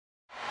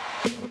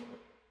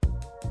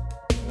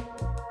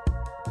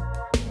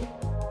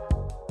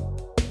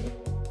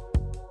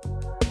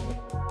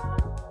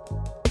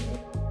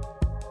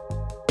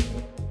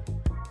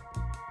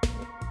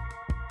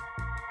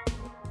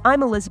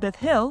I'm Elizabeth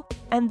Hill,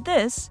 and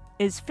this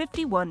is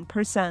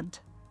 51%.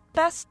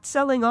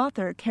 Best-selling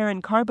author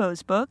Karen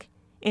Carbo's book,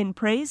 In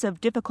Praise of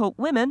Difficult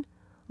Women,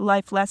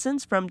 Life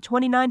Lessons from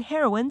 29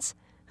 Heroines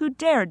Who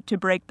Dared to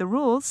Break the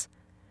Rules,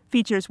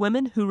 features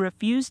women who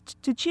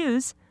refused to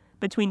choose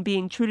between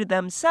being true to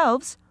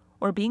themselves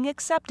or being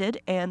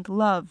accepted and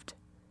loved.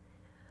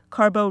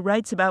 Carbo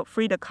writes about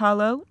Frida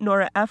Kahlo,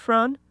 Nora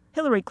Ephron,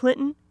 Hillary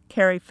Clinton,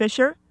 Carrie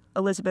Fisher,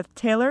 Elizabeth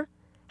Taylor,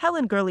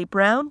 Helen Gurley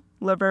Brown,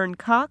 Laverne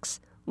Cox,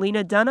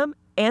 Lena Dunham,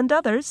 and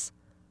others.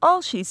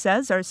 All, she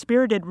says, are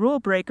spirited rule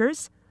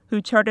breakers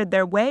who charted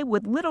their way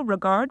with little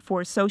regard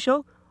for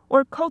social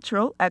or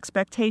cultural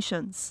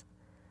expectations.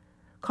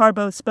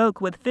 Carbo spoke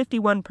with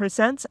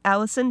 51%'s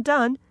Allison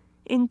Dunn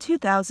in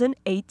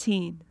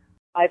 2018.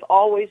 I've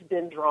always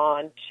been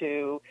drawn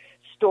to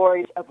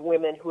stories of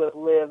women who have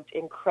lived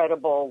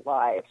incredible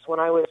lives. When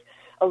I was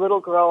a little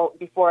girl,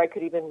 before I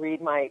could even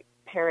read, my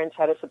parents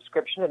had a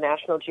subscription to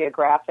National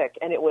Geographic,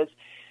 and it was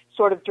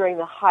sort of during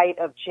the height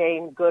of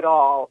Jane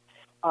Goodall,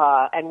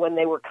 and when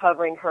they were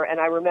covering her. And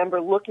I remember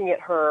looking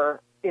at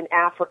her in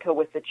Africa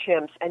with the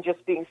chimps and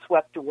just being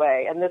swept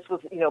away. And this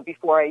was,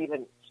 before I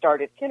even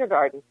started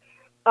kindergarten.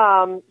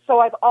 So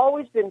I've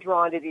always been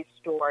drawn to these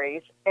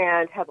stories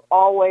and have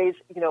always,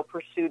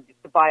 pursued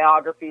the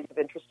biographies of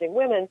interesting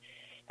women.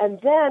 And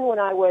then when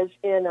I was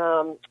in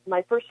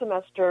my first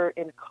semester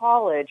in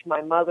college,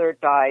 my mother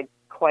died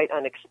quite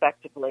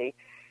unexpectedly.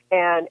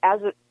 And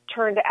as it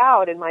turned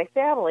out in my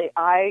family,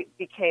 I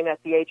became, at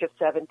the age of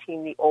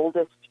 17, the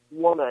oldest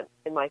woman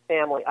in my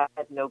family. I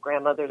had no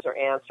grandmothers or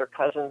aunts or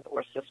cousins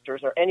or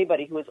sisters or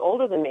anybody who was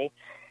older than me.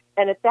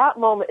 And at that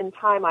moment in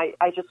time, I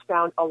just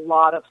found a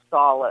lot of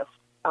solace.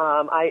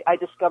 I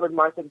discovered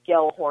Martha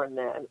Gellhorn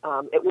then.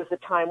 It was a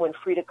time when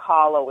Frida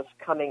Kahlo was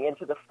coming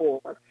into the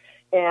fore.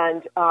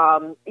 And,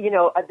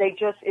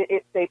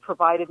 they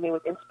provided me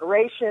with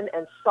inspiration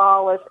and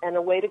solace and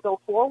a way to go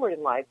forward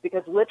in life,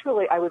 because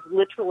I was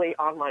literally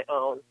on my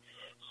own.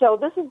 So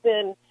this has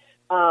been,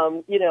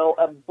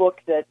 a book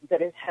that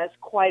it has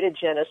quite a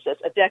genesis,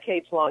 a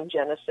decades-long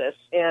genesis.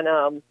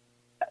 And,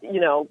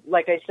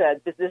 like I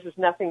said, this is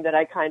nothing that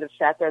I kind of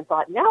sat there and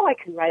thought, now I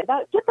can write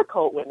about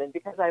difficult women,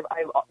 because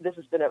this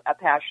has been a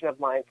passion of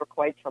mine for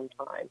quite some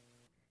time.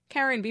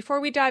 Karen, before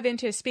we dive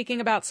into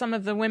speaking about some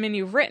of the women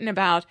you've written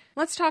about,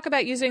 let's talk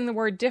about using the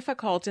word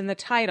difficult in the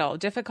title.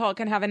 Difficult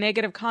can have a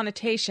negative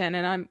connotation,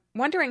 and I'm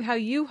wondering how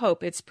you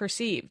hope it's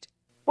perceived.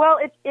 Well,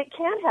 it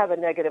can have a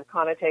negative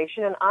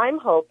connotation, and I'm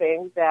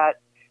hoping that,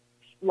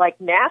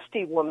 like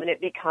nasty woman, it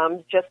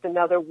becomes just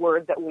another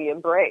word that we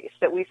embrace,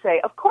 that we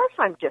say, of course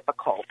I'm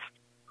difficult.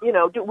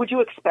 Would you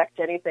expect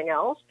anything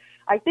else?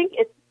 I think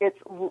it's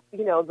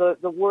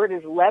the word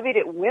is levied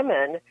at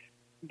women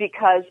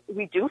because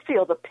we do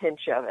feel the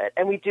pinch of it,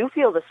 and we do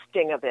feel the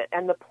sting of it.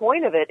 And the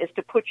point of it is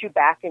to put you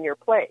back in your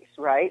place,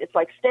 right? It's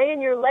like, stay in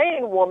your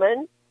lane,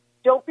 woman.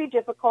 Don't be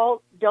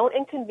difficult. Don't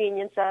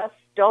inconvenience us.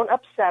 Don't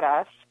upset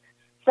us.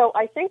 So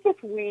I think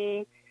if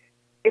we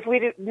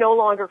no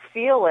longer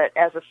feel it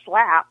as a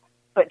slap,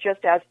 but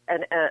just as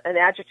an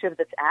adjective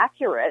that's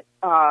accurate,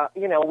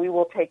 we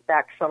will take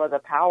back some of the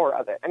power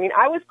of it. I mean,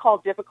 I was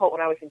called difficult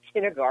when I was in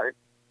kindergarten.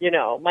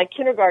 My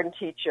kindergarten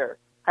teacher,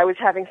 I was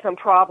having some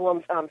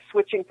problems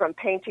switching from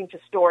painting to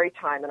story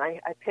time, and I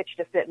pitched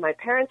a fit. My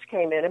parents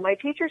came in, and my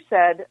teacher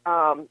said, it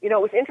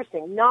was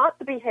interesting, not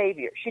the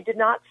behavior. She did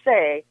not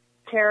say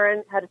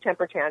Karen had a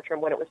temper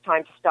tantrum when it was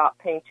time to stop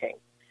painting.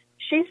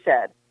 She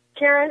said,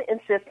 Karen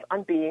insists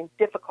on being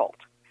difficult.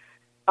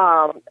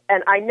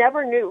 And I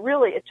never knew,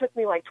 really, it took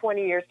me like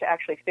 20 years to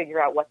actually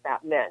figure out what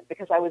that meant,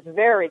 because I was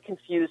very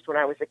confused when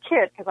I was a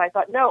kid, because I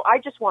thought, no, I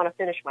just want to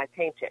finish my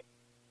painting.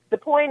 The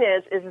point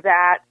is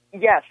that,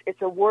 yes,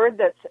 it's a word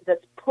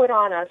that's put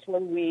on us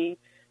when we,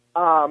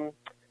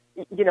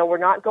 we're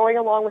not going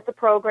along with the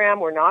program.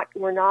 We're not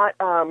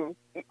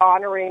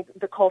honoring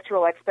the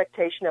cultural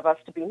expectation of us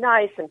to be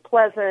nice and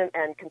pleasant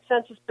and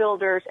consensus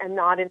builders and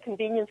not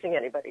inconveniencing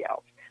anybody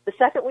else. The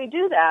second we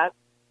do that,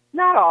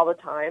 not all the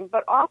time,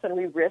 but often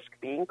we risk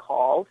being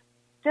called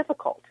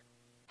difficult.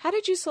 How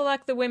did you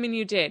select the women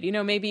you did?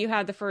 Maybe you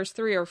had the first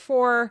 3 or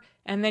 4,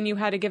 and then you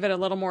had to give it a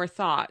little more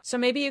thought. So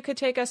maybe you could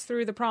take us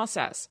through the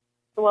process.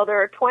 Well, there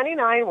are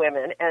 29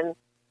 women, and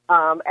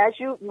as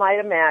you might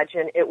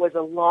imagine, it was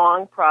a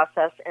long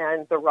process,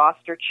 and the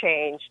roster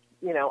changed,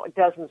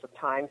 dozens of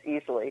times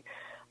easily.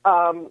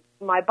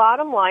 My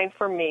bottom line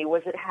for me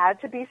was it had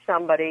to be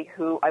somebody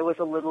who I was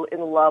a little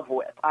in love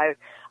with.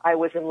 I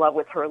was in love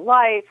with her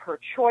life, her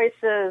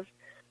choices,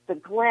 the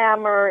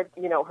glamour,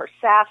 her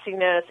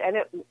sassiness,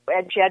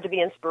 and she had to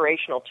be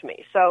inspirational to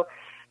me. So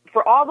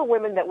for all the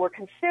women that were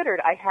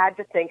considered, I had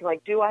to think,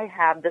 do I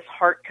have this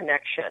heart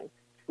connection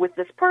with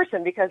this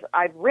person? Because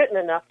I've written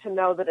enough to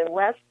know that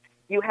unless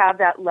you have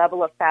that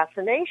level of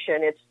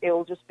fascination,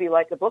 it'll just be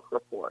like a book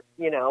report,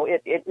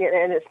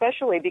 and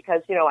especially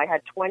because, I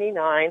had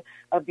 29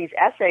 of these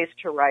essays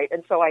to write,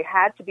 and so I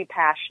had to be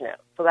passionate.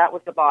 So that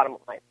was the bottom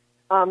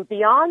line.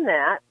 Beyond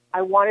that,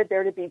 I wanted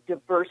there to be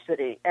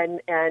diversity, and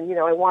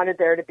I wanted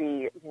there to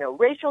be,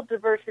 racial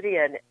diversity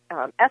and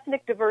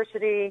ethnic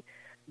diversity.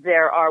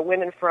 There are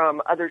women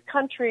from other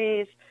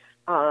countries,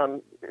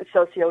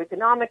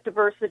 socioeconomic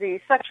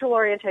diversity, sexual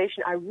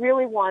orientation. I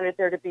really wanted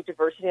there to be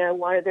diversity, and I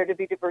wanted there to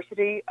be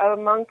diversity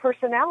among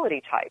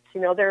personality types.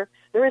 There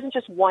isn't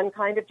just one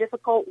kind of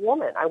difficult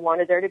woman. I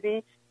wanted there to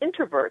be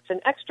introverts and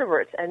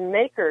extroverts and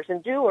makers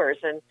and doers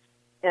and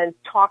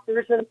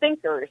talkers and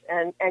thinkers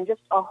and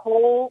just a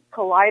whole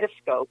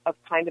kaleidoscope of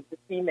kind of the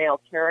female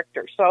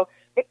character. So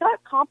it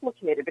got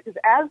complicated because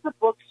as the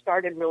book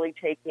started really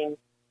taking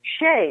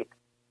shape,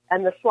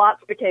 and the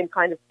slots became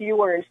kind of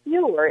fewer and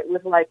fewer, it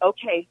was like,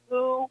 okay,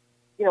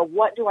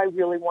 what do I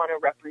really want to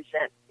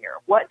represent here?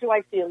 What do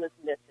I feel is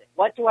missing?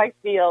 What do I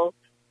feel,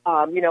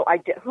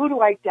 who do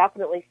I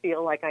definitely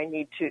feel like I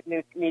need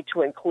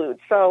to include?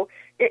 So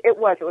it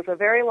was a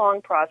very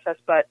long process,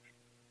 but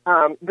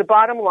the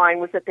bottom line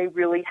was that they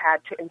really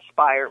had to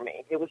inspire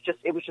me. It was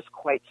just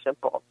quite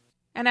simple.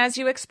 And as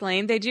you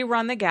explained, they do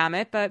run the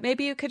gamut, but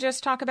maybe you could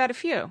just talk about a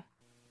few.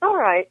 All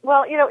right.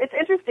 Well, it's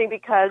interesting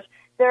because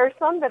there are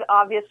some that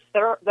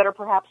are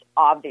perhaps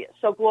obvious.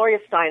 So Gloria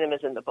Steinem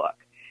is in the book,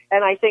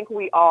 and I think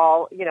we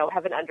all,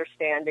 have an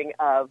understanding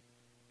of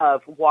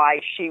why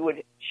she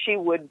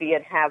would be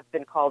and have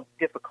been called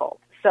difficult.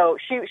 So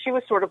she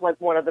was sort of like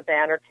one of the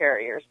banner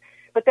carriers.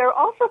 But there are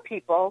also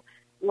people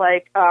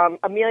like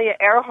Amelia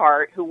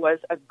Earhart, who was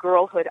a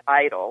girlhood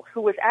idol,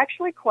 who was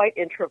actually quite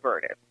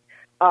introverted.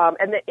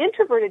 And the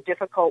introverted,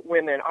 difficult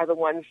women are the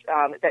ones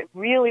that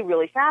really,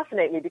 really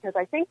fascinate me, because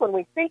I think when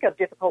we think of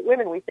difficult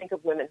women, we think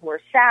of women who are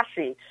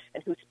sassy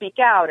and who speak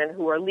out and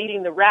who are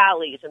leading the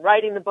rallies and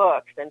writing the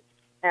books and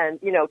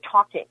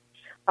talking.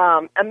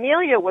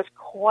 Amelia was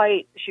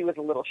she was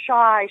a little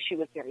shy. She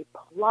was very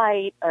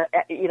polite,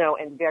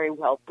 and very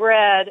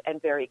well-bred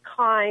and very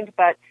kind.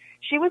 But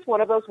she was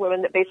one of those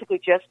women that basically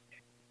just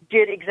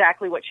did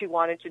exactly what she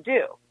wanted to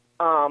do.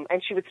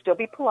 And she would still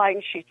be polite,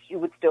 and she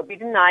would still be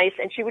nice,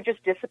 and she would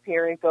just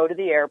disappear and go to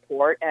the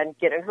airport and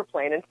get in her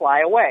plane and fly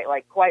away,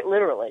 like quite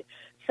literally.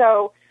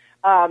 So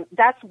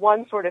that's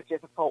one sort of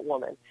difficult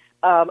woman.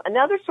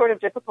 Another sort of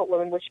difficult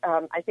woman, which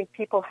I think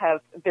people have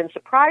been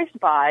surprised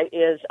by,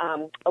 is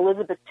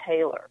Elizabeth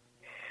Taylor.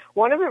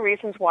 One of the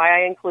reasons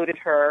why I included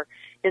her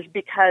is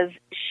because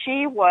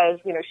she was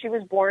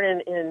born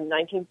in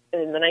the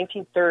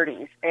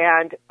 1930s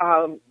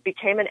and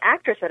became an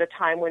actress at a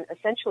time when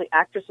essentially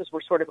actresses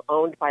were sort of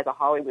owned by the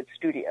Hollywood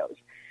studios.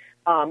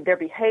 Their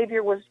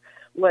behavior was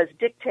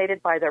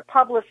dictated by their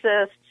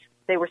publicists.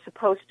 They were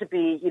supposed to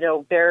be,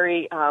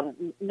 very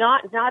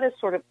not as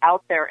sort of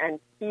out there and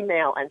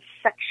female and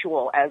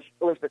sexual as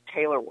Elizabeth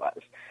Taylor was.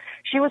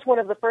 She was one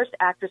of the first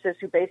actresses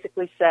who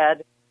basically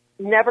said,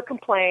 never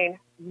complain,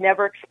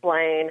 never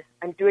explain.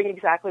 I'm doing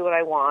exactly what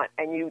I want,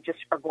 and you just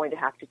are going to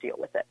have to deal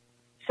with it.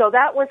 So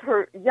that was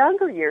her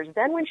younger years.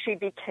 Then when she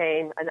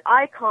became an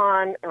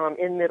icon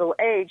in middle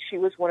age, she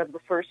was one of the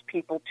first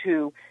people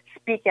to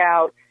speak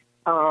out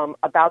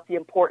about the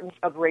importance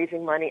of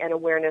raising money and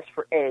awareness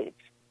for AIDS.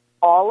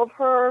 All of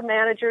her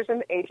managers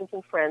and agents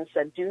and friends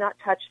said, do not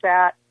touch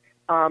that.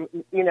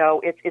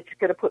 It's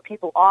going to put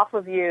people off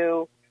of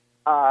you.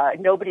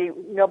 Nobody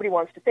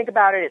wants to think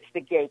about it. It's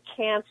the gay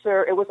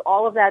cancer. It was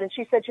all of that. And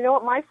she said, you know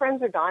what? My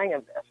friends are dying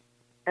of this,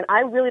 and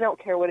I really don't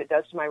care what it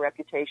does to my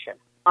reputation.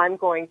 I'm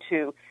going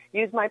to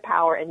use my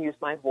power and use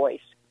my voice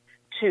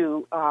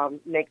to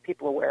make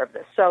people aware of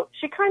this. So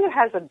she kind of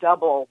has a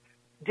double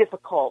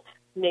difficult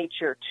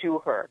nature to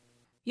her.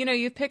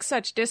 You've picked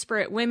such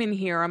disparate women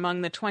here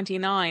among the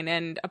 29,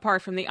 and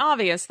apart from the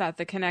obvious that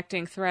the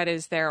connecting thread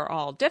is they're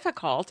all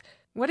difficult,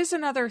 what is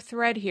another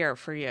thread here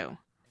for you?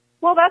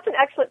 Well, that's an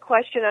excellent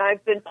question, and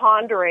I've been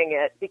pondering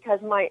it because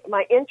my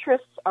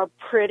interests are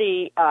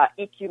pretty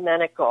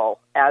ecumenical,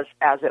 as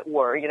it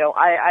were.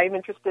 I'm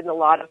interested in a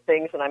lot of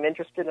things, and I'm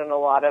interested in a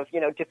lot of,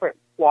 different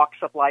walks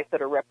of life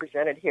that are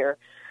represented here.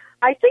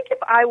 I think if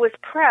I was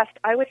pressed,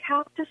 I would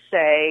have to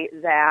say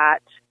that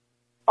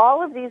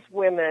all of these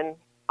women,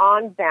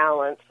 on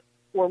balance,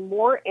 were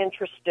more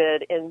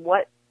interested in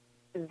what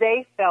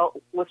they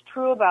felt was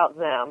true about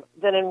them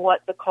than in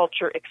what the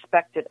culture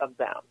expected of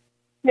them.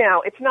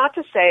 Now, it's not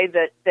to say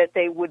that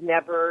they would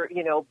never,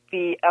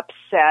 be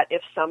upset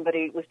if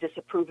somebody was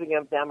disapproving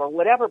of them or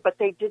whatever, but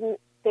they didn't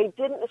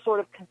sort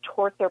of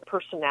contort their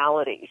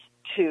personalities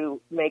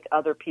to make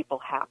other people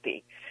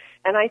happy.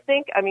 And I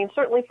think,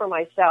 certainly for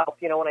myself,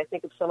 when I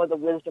think of some of the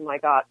wisdom I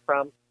got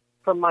from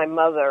my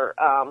mother,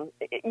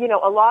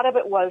 a lot of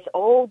it was,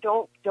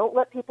 don't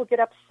let people get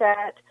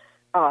upset.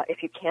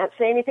 If you can't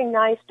say anything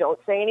nice, don't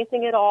say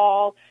anything at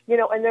all.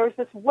 And there was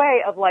this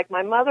way of, like,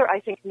 my mother,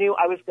 I think, knew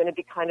I was going to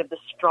be kind of the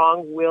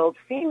strong-willed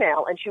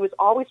female, and she was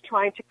always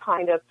trying to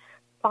kind of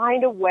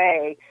find a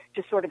way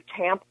to sort of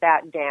tamp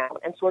that down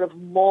and sort of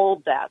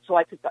mold that so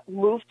I could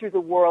move through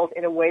the world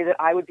in a way that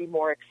I would be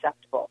more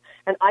acceptable.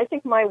 And I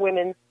think my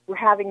women were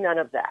having none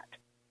of that.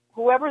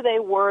 Whoever they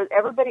were,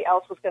 everybody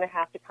else was going to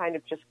have to kind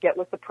of just get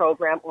with the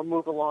program or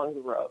move along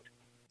the road.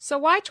 So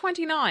why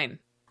 29?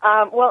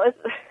 Well,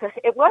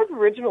 it was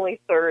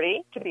originally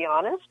 30, to be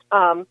honest.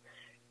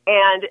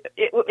 And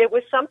it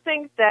was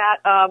something that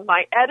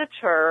my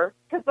editor,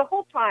 because the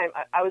whole time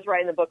I was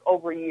writing the book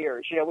over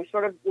years, we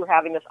sort of were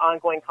having this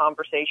ongoing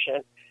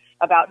conversation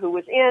about who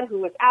was in, who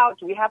was out.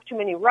 Do we have too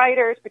many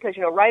writers? Because,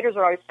 writers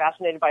are always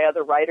fascinated by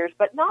other writers,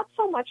 but not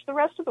so much the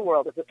rest of the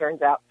world, as it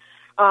turns out.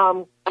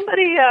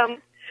 Somebody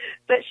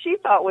that she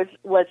thought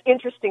was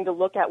interesting to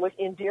look at was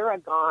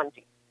Indira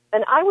Gandhi.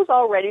 And I was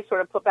already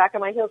sort of put back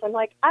on my heels. I'm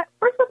like,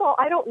 first of all,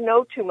 I don't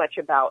know too much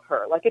about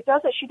her. Like,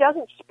 she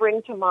doesn't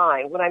spring to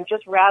mind when I'm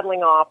just rattling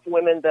off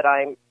women but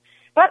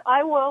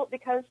I will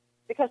because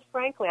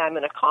frankly, I'm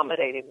an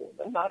accommodating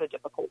woman, not a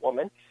difficult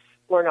woman.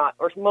 Or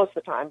most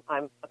of the time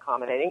I'm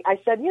accommodating. I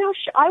said,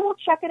 I will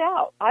check it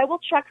out. I will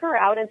check her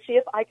out and see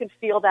if I can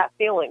feel that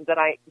feeling that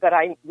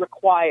I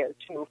require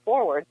to move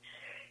forward.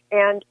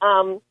 And,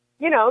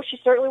 she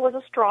certainly was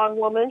a strong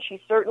woman.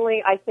 She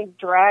certainly, I think,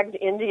 dragged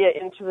India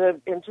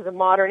into the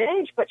modern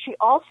age, but she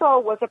also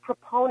was a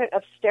proponent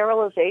of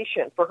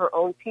sterilization for her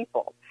own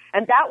people.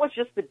 And that was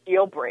just the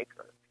deal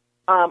breaker.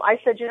 I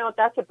said,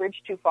 that's a bridge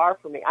too far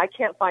for me. I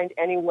can't find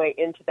any way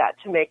into that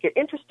to make it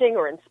interesting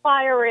or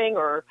inspiring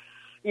or,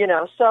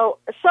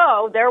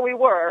 so there we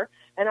were.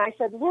 And I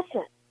said,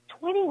 listen,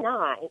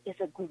 29 is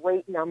a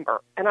great number.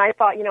 And I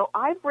thought,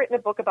 I've written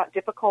a book about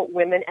difficult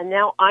women, and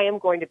now I am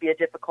going to be a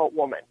difficult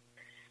woman.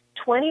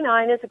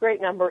 29 is a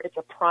great number. It's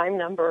a prime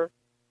number.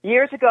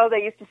 Years ago,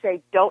 they used to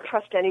say, don't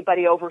trust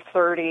anybody over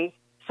 30.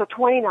 So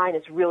 29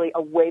 is really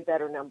a way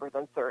better number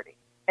than 30.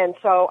 And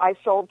so I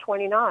sold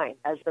 29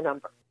 as the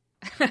number.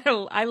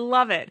 I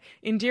love it.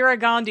 Indira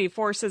Gandhi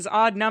forces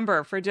odd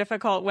number for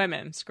difficult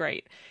women. It's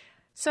great.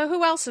 So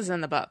who else is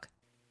in the book?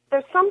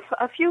 There's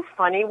a few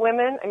funny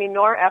women. I mean,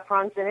 Nora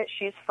Ephron's in it.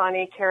 She's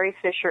funny. Carrie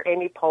Fisher,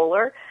 Amy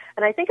Poehler.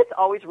 And I think it's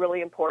always really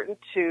important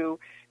to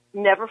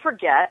never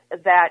forget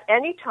that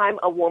any time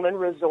a woman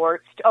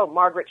resorts to,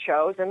 Margaret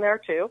Cho's in there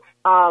too,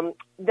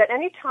 that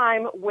any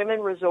time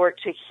women resort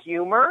to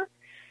humor,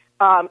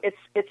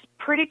 it's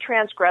pretty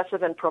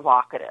transgressive and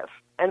provocative.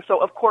 And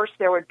so, of course,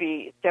 there would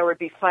be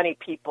funny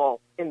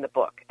people in the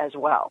book as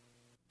well.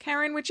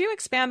 Karen, would you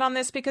expand on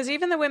this? Because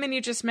even the women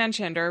you just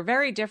mentioned are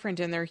very different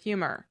in their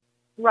humor.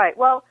 Right.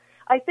 Well,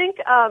 I think,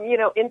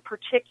 in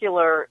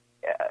particular,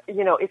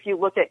 if you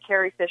look at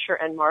Carrie Fisher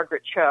and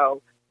Margaret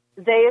Cho,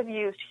 they have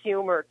used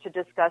humor to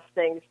discuss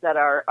things that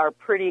are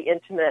pretty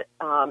intimate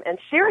and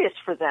serious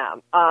for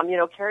them.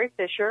 Carrie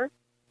Fisher,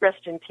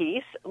 rest in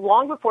peace,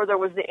 long before there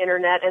was the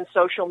internet and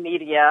social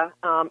media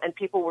and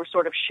people were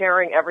sort of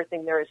sharing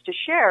everything there is to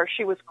share,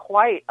 she was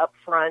quite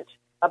upfront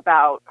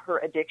about her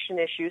addiction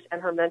issues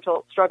and her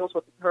mental struggles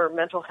with her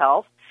mental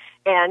health.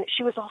 And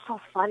she was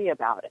also funny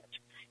about it.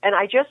 And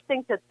I just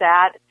think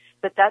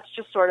that's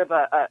just sort of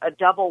a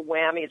double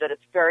whammy, that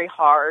it's very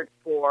hard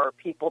for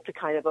people to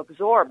kind of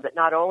absorb, that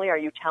not only are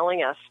you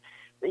telling us,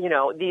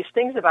 these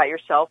things about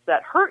yourself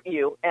that hurt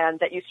you and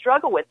that you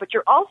struggle with, but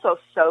you're also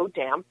so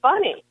damn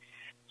funny.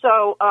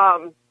 So,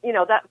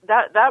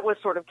 that was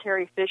sort of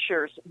Carrie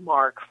Fisher's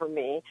mark for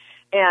me.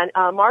 And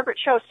Margaret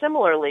Cho,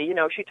 similarly,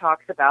 she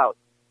talks about,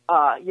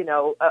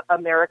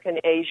 American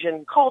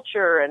Asian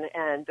culture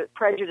and the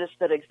prejudice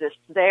that exists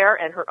there,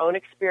 and her own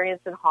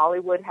experience in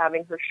Hollywood,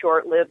 having her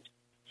short-lived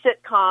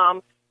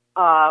sitcom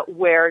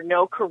where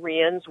no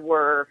Koreans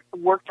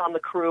worked on the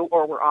crew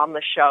or were on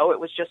the show. It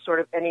was just sort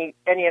of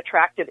any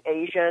attractive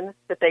Asian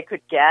that they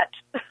could get.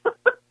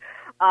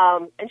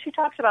 And she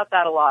talks about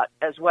that a lot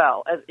as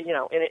well, as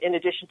in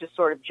addition to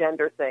sort of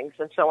gender things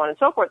and so on and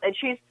so forth. And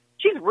she's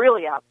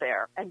really out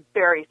there and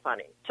very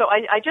funny. So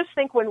I just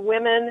think when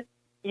women,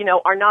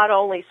 are not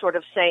only sort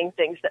of saying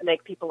things that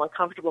make people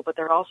uncomfortable, but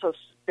they're also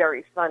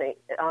very funny.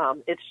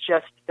 It's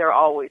just, they're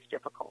always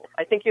difficult.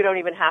 I think you don't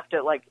even have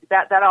to,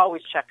 that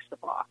always checks the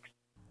box.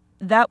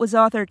 That was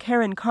author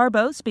Karen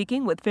Carbo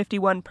speaking with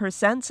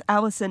 51%'s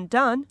Allison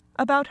Dunn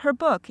about her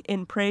book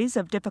In Praise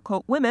of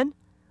Difficult Women,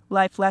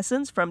 Life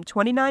Lessons from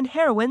 29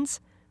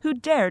 Heroines Who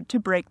Dared to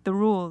Break the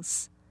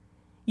Rules.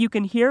 You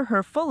can hear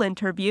her full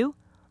interview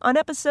on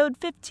episode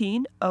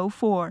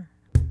 1504.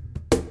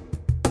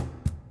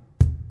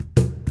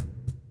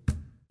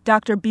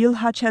 Dr.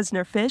 Bilha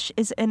Chesner-Fish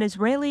is an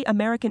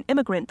Israeli-American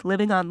immigrant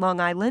living on Long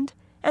Island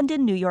and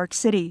in New York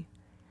City.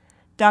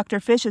 Dr.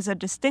 Fish is a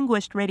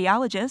distinguished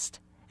radiologist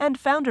and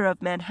founder of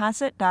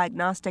Manhasset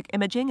Diagnostic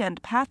Imaging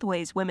and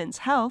Pathways Women's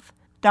Health.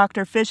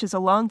 Dr. Fish is a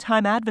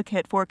longtime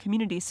advocate for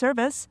community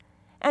service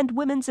and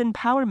women's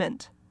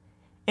empowerment.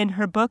 In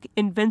her book,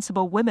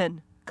 Invincible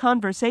Women,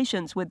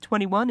 Conversations with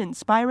 21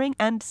 Inspiring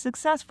and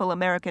Successful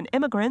American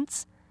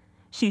Immigrants,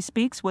 she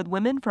speaks with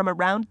women from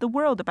around the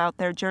world about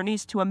their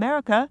journeys to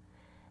America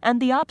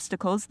and the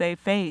obstacles they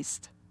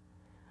faced.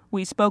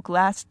 We spoke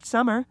last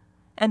summer,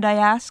 and I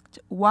asked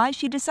why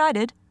she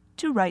decided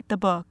to write the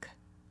book.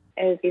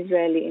 as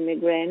Israeli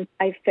immigrants,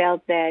 I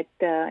felt that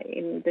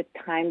in the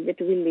time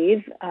that we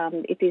live,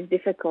 it is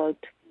difficult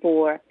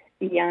for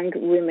young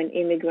women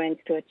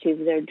immigrants to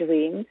achieve their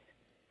dreams.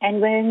 And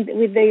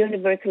with the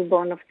universal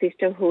bond of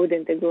sisterhood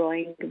and the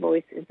growing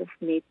voices of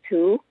Me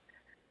Too,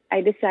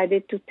 I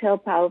decided to tell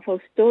powerful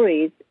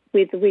stories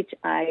with which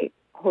I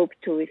hope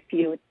to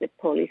refute the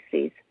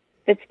policies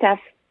that stuff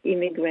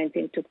immigrants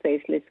into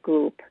faceless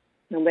group,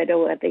 no matter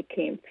where they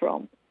came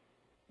from.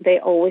 They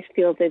always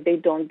feel that they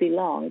don't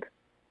belong.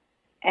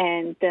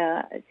 And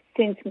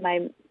since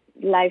my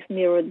life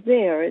mirrored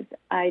theirs,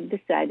 I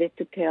decided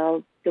to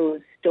tell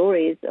those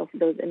stories of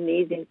those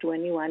amazing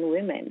 21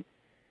 women,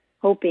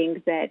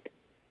 hoping that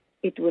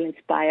it will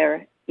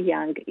inspire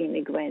young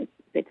immigrants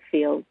that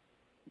feel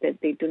that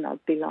they do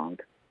not belong.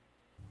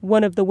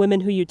 One of the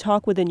women who you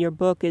talk with in your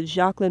book is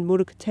Jacqueline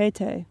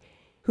Murekatete,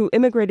 who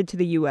immigrated to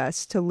the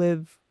U.S. to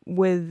live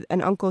with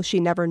an uncle she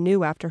never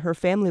knew after her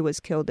family was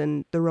killed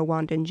in the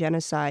Rwandan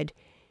genocide.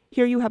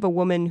 Here you have a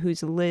woman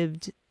who's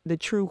lived the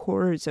true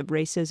horrors of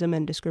racism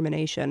and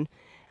discrimination.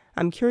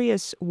 I'm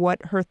curious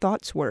what her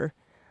thoughts were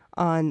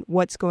on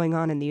what's going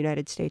on in the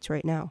United States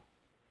right now.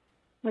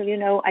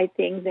 Well, I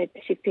think that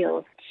she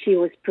feels she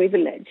was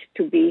privileged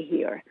to be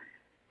here,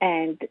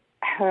 and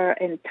her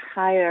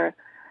entire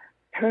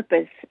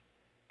purpose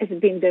has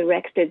been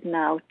directed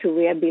now to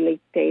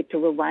rehabilitate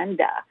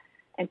Rwanda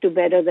and to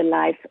better the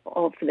life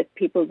of the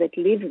people that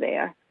live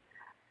there.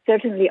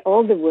 Certainly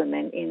all the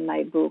women in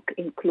my book,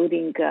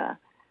 including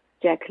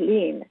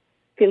Jacqueline,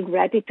 feel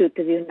gratitude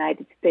to the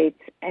United States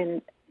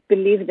and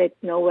believe that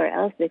nowhere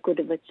else they could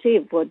have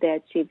achieved what they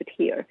achieved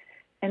here.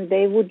 And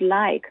they would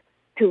like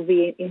to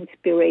be an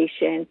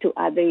inspiration to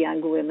other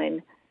young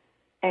women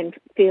and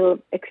feel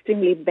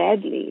extremely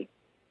badly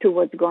to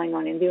what's going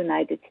on in the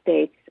United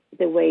States,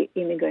 the way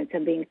immigrants are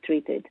being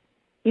treated.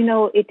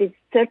 It is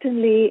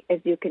certainly, as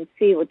you can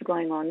see what's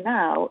going on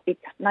now,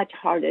 it's much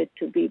harder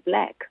to be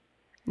Black,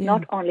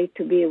 not only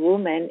to be a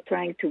woman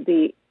trying to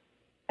be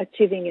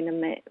achieving in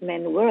a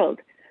man world,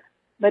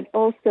 but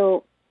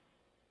also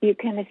you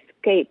can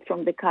escape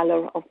from the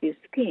color of your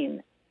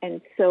skin.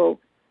 And so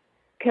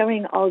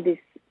carrying all this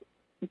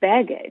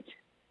baggage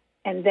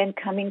and then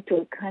coming to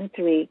a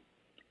country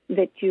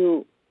that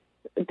you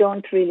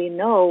don't really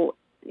know,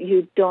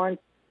 you don't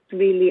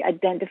really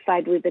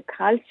identified with the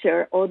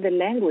culture or the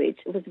language,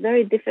 it was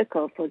very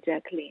difficult for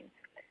Jacqueline.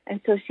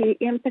 And so she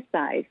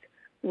empathized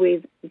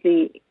with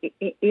the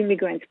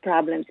immigrants'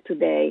 problems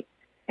today,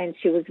 and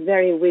she was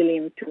very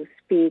willing to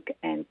speak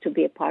and to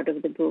be a part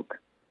of the book.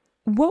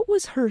 What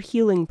was her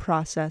healing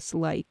process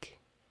like?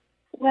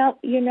 Well,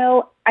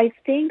 I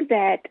think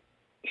that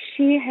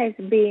she has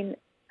been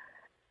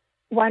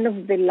one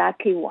of the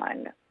lucky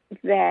ones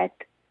that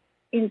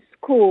in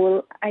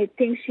school, I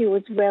think she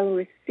was well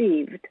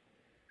received.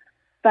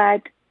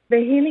 But the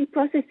healing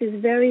process is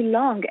very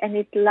long, and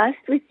it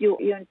lasts with you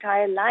your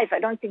entire life. I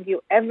don't think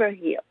you ever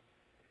heal.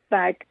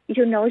 But,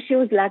 she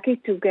was lucky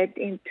to get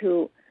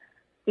into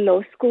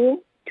law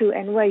school, to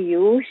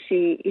NYU.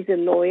 She is a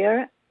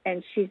lawyer,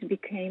 and she's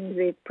became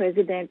the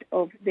president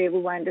of the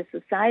Rwanda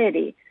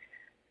Society,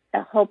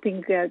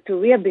 hoping to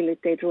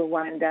rehabilitate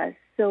Rwanda.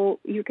 So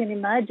you can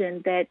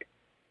imagine that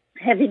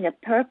having a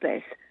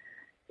purpose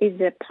is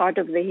a part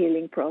of the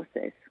healing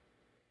process.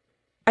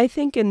 I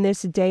think in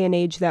this day and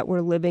age that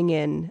we're living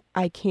in,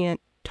 I can't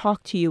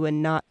talk to you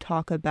and not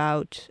talk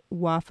about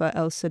Wafa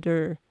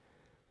El-Sadr,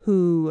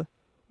 who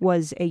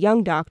was a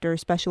young doctor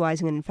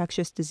specializing in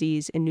infectious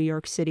disease in New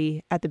York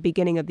City at the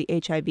beginning of the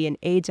HIV and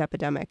AIDS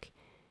epidemic.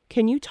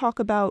 Can you talk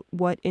about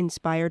what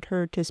inspired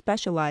her to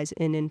specialize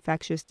in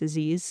infectious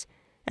disease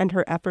and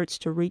her efforts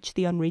to reach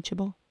the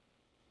unreachable?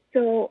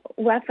 So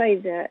Wafa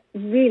is a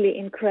really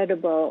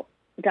incredible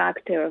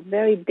doctor,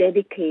 very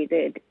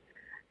dedicated.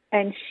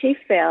 And she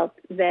felt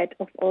that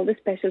of all the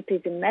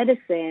specialties in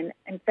medicine,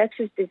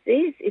 infectious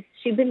disease,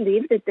 she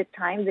believed at the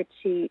time that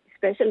she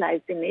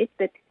specialized in it,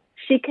 that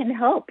she can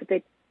help,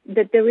 that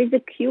there is a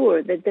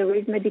cure, that there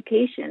is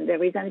medication,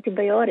 there is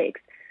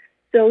antibiotics.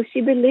 So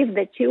she believed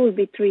that she would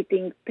be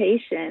treating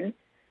patients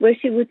where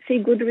she would see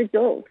good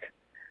results.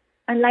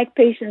 Unlike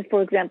patients,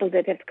 for example,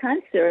 that have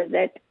cancer,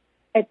 that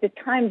at the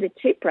time that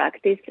she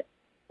practiced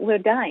were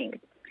dying.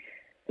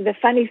 The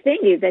funny thing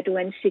is that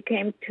when she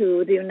came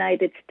to the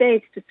United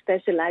States to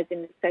specialize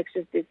in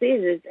infectious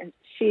diseases, and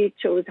she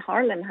chose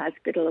Harlem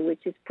Hospital,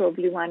 which is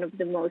probably one of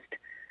the most,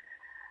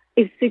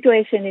 is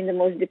situation in the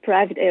most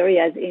deprived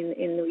areas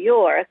in New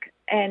York,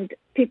 and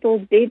people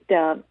did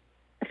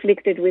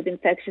afflicted with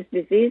infectious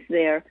disease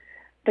there.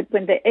 But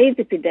when the AIDS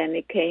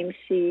epidemic came,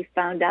 she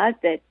found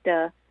out that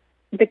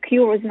the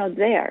cure was not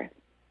there.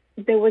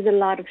 There was a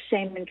lot of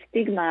shame and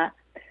stigma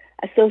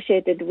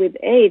associated with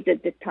AIDS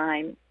at the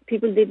time.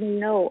 People didn't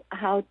know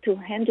how to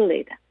handle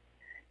it.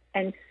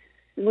 And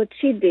what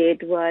she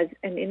did was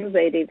an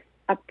innovative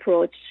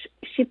approach.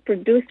 She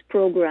produced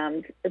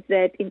programs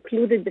that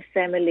included the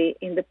family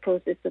in the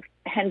process of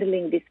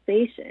handling these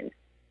patients.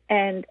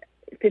 And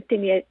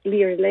 15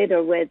 years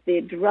later, with the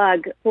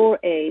drug for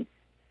AIDS,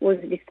 was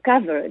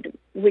discovered,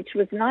 which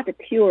was not a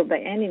cure by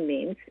any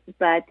means,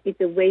 but it's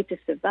a way to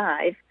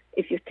survive.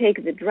 If you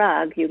take the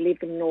drug, you live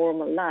a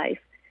normal life.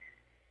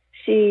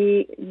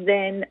 She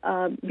then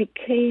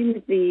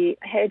became the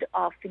head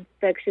of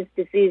infectious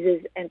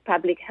diseases and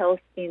public health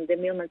in the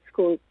Millman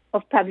School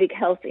of Public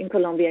Health in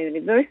Columbia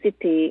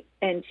University,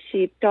 and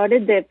she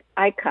started the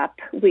ICAP,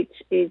 which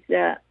is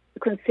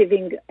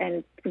conceiving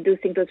and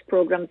producing those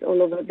programs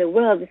all over the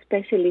world,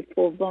 especially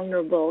for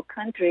vulnerable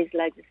countries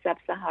like the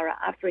Sub-Saharan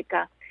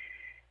Africa.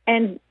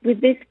 And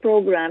with this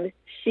program,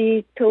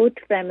 she taught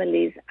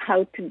families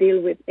how to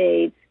deal with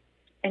AIDS,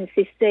 and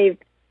she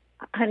saved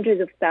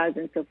hundreds of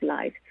thousands of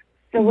lives.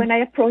 So when I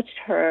approached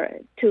her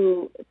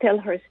to tell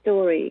her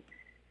story,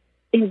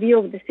 in view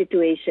of the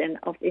situation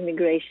of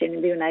immigration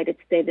in the United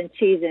States, and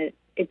she's an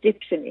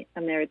Egyptian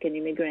American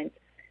immigrant,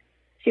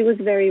 she was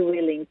very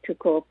willing to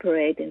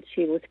cooperate, and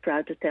she was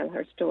proud to tell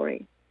her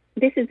story.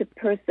 This is a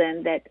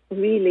person that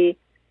really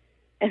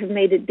has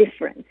made a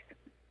difference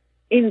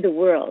in the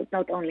world,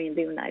 not only in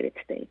the United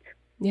States.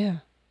 Yeah.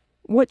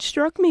 What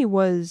struck me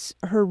was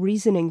her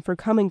reasoning for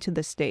coming to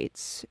the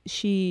States.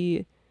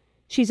 She's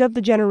of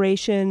the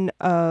generation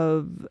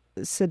of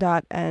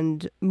Sadat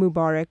and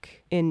Mubarak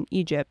in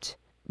Egypt,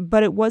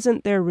 but it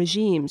wasn't their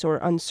regimes or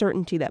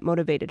uncertainty that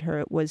motivated her.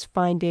 It was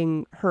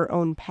finding her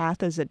own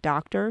path as a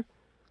doctor.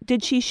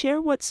 Did she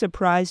share what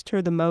surprised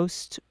her the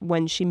most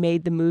when she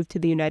made the move to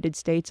the United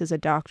States as a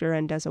doctor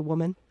and as a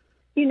woman?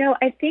 You know,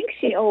 I think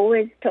she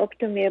always talked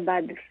to me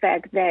about the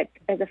fact that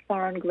as a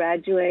foreign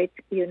graduate,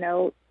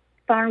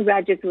 foreign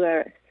graduates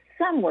were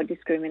somewhat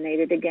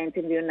discriminated against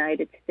in the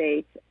United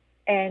States.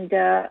 And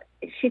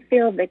she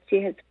feels that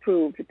she has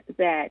proved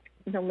that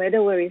no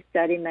matter where you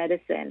study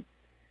medicine,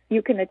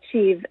 you can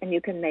achieve and you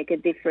can make a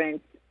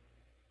difference.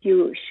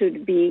 You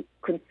should be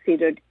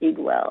considered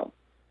equal.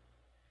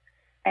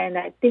 And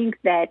I think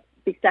that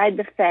beside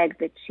the fact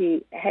that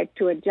she had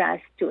to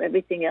adjust to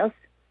everything else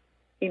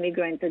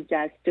immigrants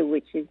adjust to,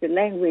 which is the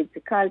language,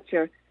 the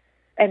culture,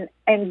 and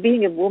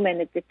being a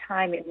woman at the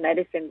time in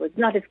medicine was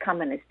not as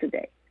common as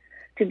today.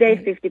 Today,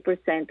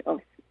 50% of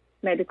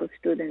medical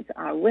students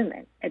are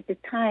women. At the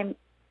time,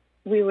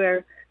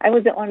 I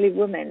was the only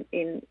woman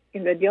in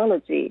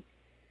radiology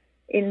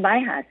in my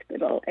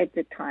hospital at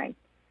the time.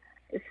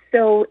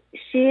 So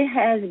she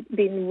has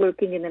been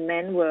working in the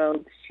men's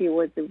world. She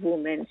was a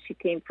woman. She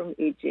came from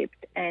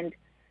Egypt, and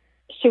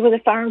she was a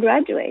foreign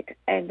graduate.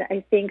 And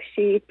I think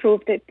she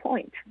proved that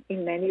point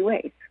in many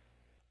ways.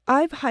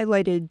 I've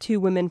highlighted 2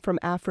 women from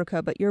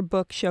Africa, but your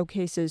book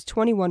showcases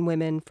 21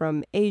 women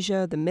from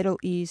Asia, the Middle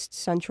East,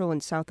 Central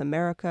and South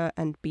America,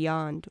 and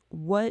beyond.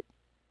 What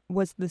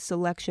was the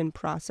selection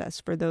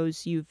process for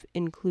those you've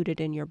included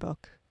in your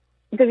book?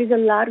 There is a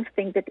lot of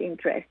things that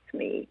interest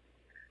me.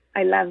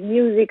 I love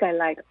music, I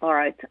like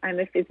art, I'm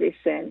a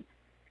physician,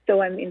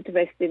 so I'm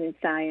interested in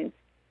science.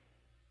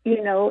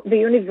 You know, the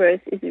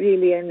universe is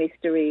really a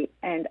mystery,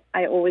 and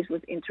I always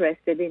was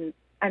interested in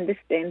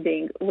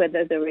understanding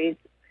whether there is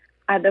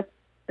other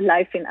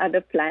life in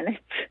other planets.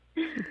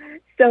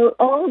 So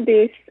all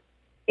these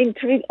things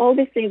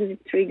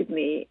intrigued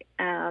me.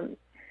 And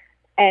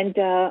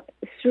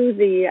through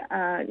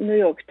the New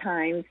York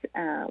Times,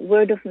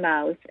 word of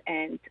mouth,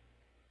 and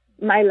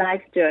my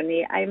life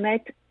journey, I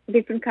met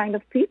different kind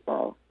of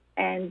people.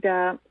 And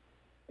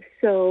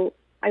so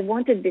I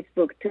wanted this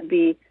book to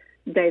be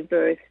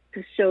diverse,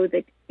 to show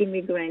that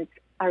immigrants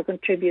are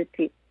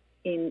contributing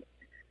in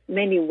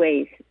many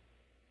ways,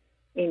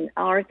 in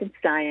art and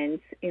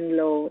science, in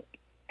law,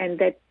 and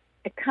that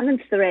a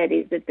common thread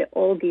is that they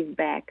all give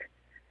back.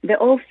 They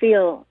all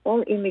feel,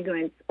 all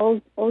immigrants,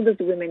 all those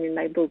women in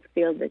my book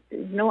feel that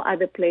there's no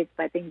other place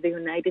but in the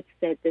United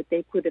States that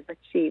they could have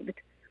achieved.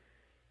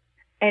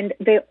 And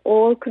they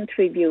all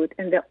contribute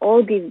and they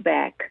all give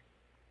back,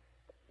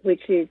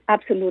 which is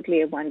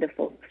absolutely a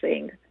wonderful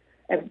thing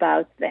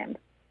about them.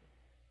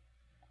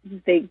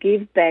 They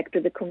give back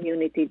to the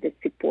community that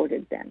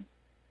supported them.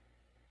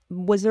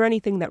 Was there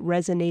anything that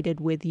resonated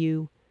with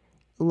you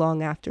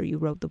long after you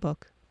wrote the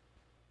book?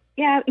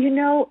 Yeah, you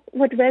know,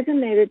 what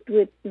resonated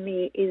with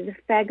me is the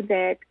fact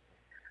that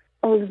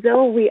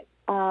although we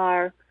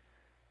are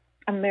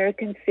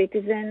American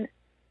citizens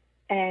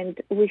and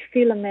we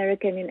feel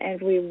American in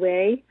every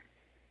way,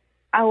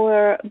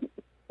 our,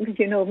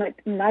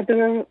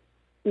 motherland,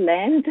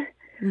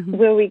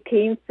 where we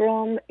came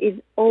from, is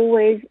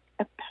always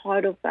a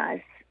part of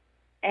us.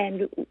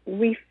 And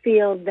we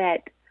feel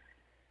that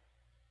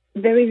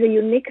there is a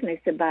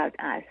uniqueness about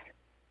us,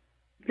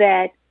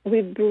 that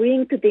we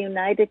bring to the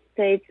United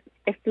States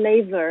a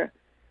flavor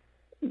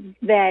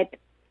that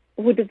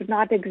would have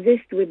not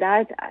exist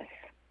without us.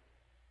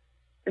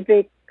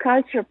 The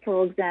culture,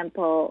 for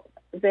example,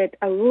 that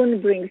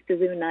Arun brings to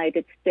the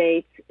United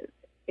States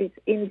is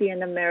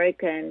Indian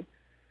American,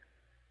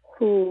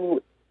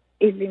 who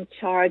is in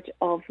charge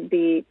of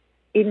the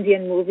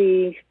Indian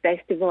Movie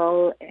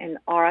Festival and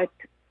art.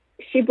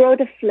 She brought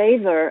a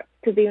flavor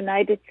to the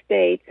United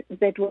States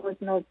that was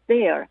not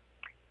there.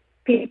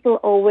 People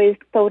always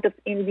thought of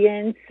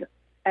Indians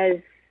as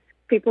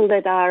people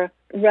that are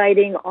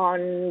riding on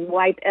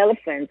white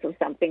elephants or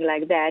something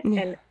like that.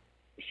 Yeah. And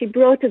she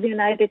brought to the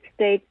United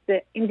States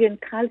the Indian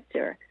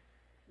culture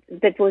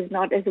that was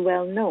not as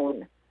well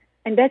known.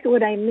 And that's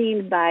what I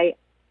mean by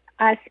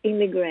us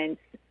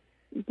immigrants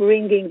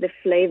bringing the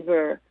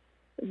flavor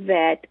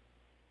that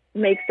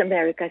makes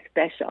America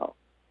special.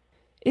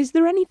 Is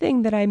there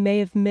anything that I may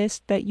have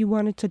missed that you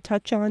wanted to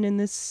touch on in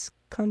this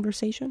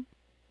conversation?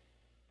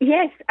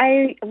 Yes,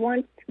 I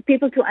want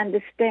people to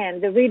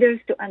understand, the readers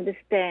to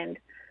understand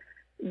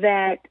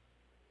that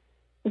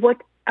what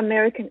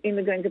American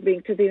immigrants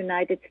bring to the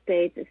United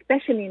States,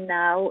 especially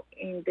now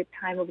in the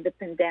time of the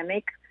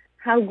pandemic,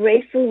 how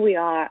grateful we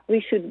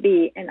should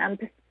be, and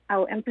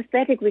how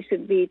empathetic we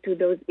should be to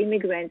those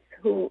immigrants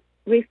who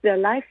risk their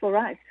life for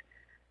us.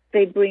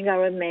 They bring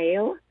our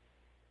mail.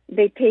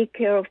 They take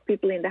care of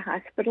people in the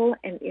hospital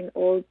and in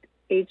old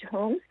age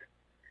homes.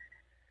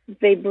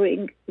 They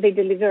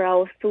deliver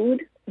our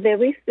food. They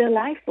risk their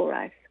life for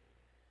us.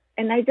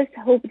 And I just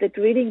hope that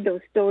reading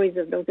those stories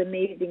of those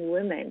amazing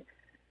women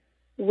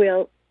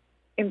will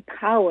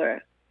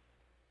empower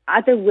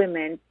other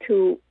women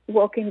to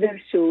walk in their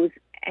shoes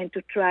and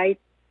to try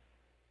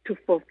to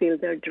fulfill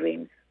their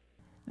dreams.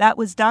 That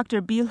was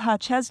Dr. Bilha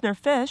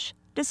Chesner-Fish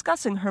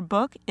discussing her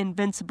book,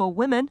 Invincible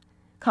Women,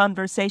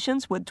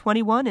 Conversations with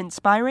 21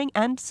 Inspiring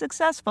and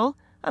Successful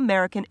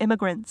American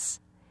Immigrants.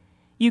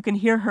 You can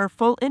hear her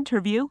full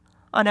interview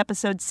on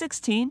episode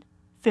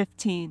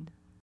 1615.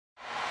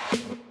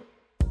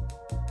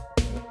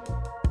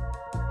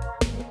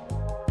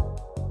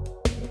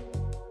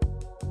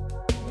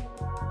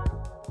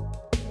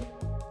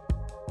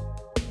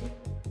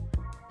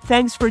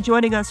 Thanks for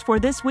joining us for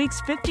this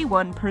week's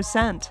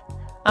 51%.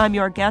 I'm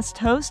your guest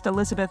host,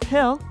 Elizabeth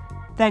Hill.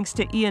 Thanks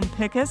to Ian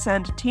Pickus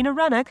and Tina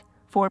Rennick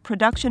for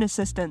production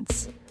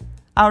assistance.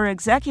 Our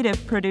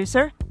executive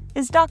producer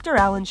is Dr.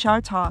 Alan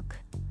Chartok.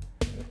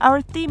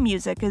 Our theme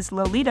music is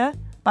Lolita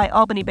by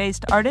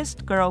Albany-based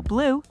artist Girl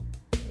Blue.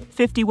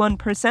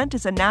 51%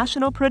 is a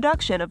national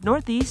production of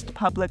Northeast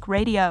Public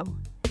Radio.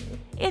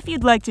 If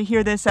you'd like to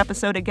hear this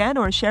episode again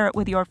or share it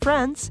with your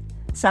friends,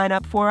 sign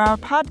up for our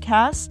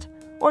podcast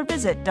or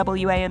visit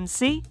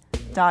WAMC.org.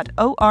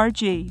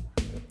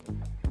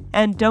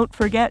 And don't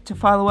forget to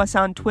follow us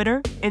on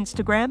Twitter,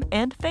 Instagram,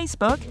 and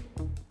Facebook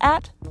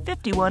at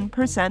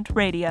 51%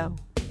 Radio.